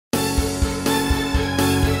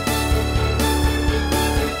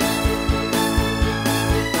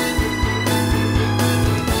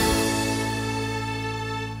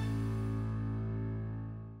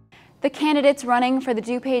The candidates running for the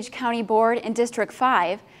DuPage County Board in District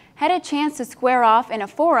 5 had a chance to square off in a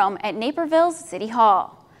forum at Naperville's City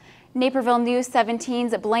Hall. Naperville News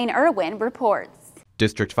 17's Blaine Irwin reports.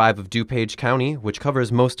 District 5 of DuPage County, which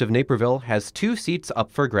covers most of Naperville, has 2 seats up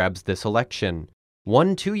for grabs this election.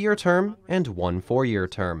 1 2-year term and 1 4-year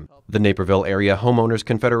term. The Naperville Area Homeowners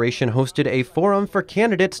Confederation hosted a forum for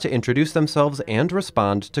candidates to introduce themselves and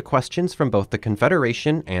respond to questions from both the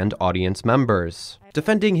Confederation and audience members.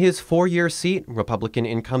 Defending his 4-year seat, Republican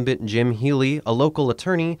incumbent Jim Healy, a local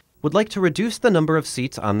attorney, would like to reduce the number of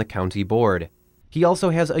seats on the county board. He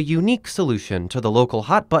also has a unique solution to the local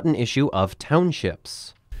hot-button issue of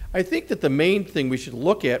townships. I think that the main thing we should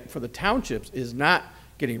look at for the townships is not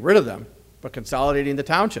getting rid of them, but consolidating the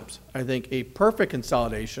townships. I think a perfect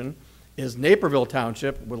consolidation is Naperville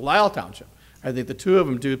Township with Lisle Township. I think the two of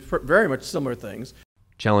them do very much similar things.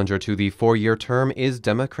 Challenger to the 4-year term is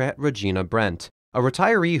Democrat Regina Brent, a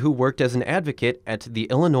retiree who worked as an advocate at the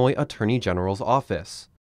Illinois Attorney General's office.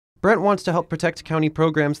 Brent wants to help protect county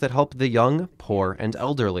programs that help the young, poor, and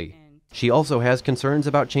elderly. She also has concerns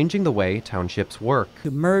about changing the way townships work.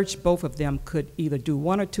 To merge both of them could either do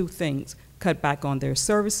one or two things: cut back on their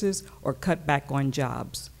services or cut back on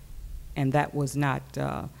jobs. And that was not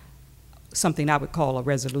something I would call a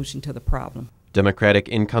resolution to the problem. Democratic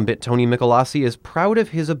incumbent Tony Michelossi is proud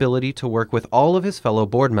of his ability to work with all of his fellow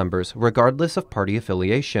board members, regardless of party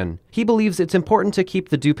affiliation. He believes it's important to keep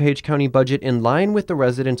the DuPage County budget in line with the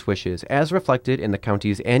residents' wishes, as reflected in the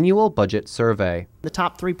county's annual budget survey. The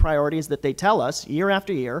top 3 priorities that they tell us year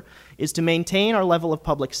after year is to maintain our level of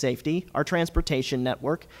public safety, our transportation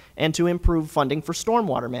network, and to improve funding for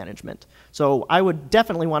stormwater management. So I would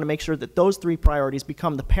definitely want to make sure that those 3 priorities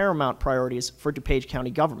become the paramount priorities for DuPage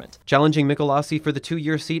County government. Challenging Michelossi for the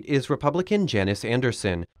 2-year seat is Republican Janice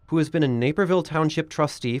Anderson, who has been a Naperville Township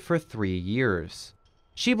trustee for 3 years.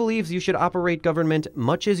 She believes you should operate government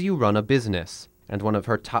much as you run a business, and one of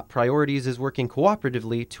her top priorities is working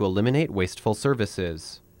cooperatively to eliminate wasteful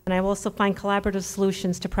services. And I will also find collaborative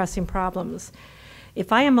solutions to pressing problems.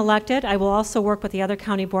 If I am elected, I will also work with the other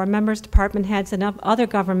county board members, department heads, and other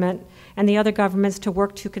government and the other governments to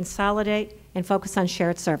work to consolidate and focus on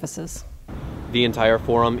shared services. The entire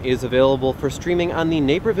forum is available for streaming on the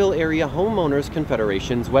Naperville Area Homeowners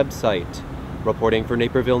Confederation's website. Reporting for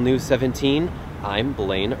Naperville News 17, I'm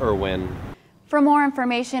Blaine Irwin. For more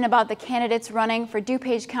information about the candidates running for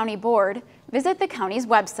DuPage County Board, visit the county's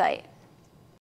website.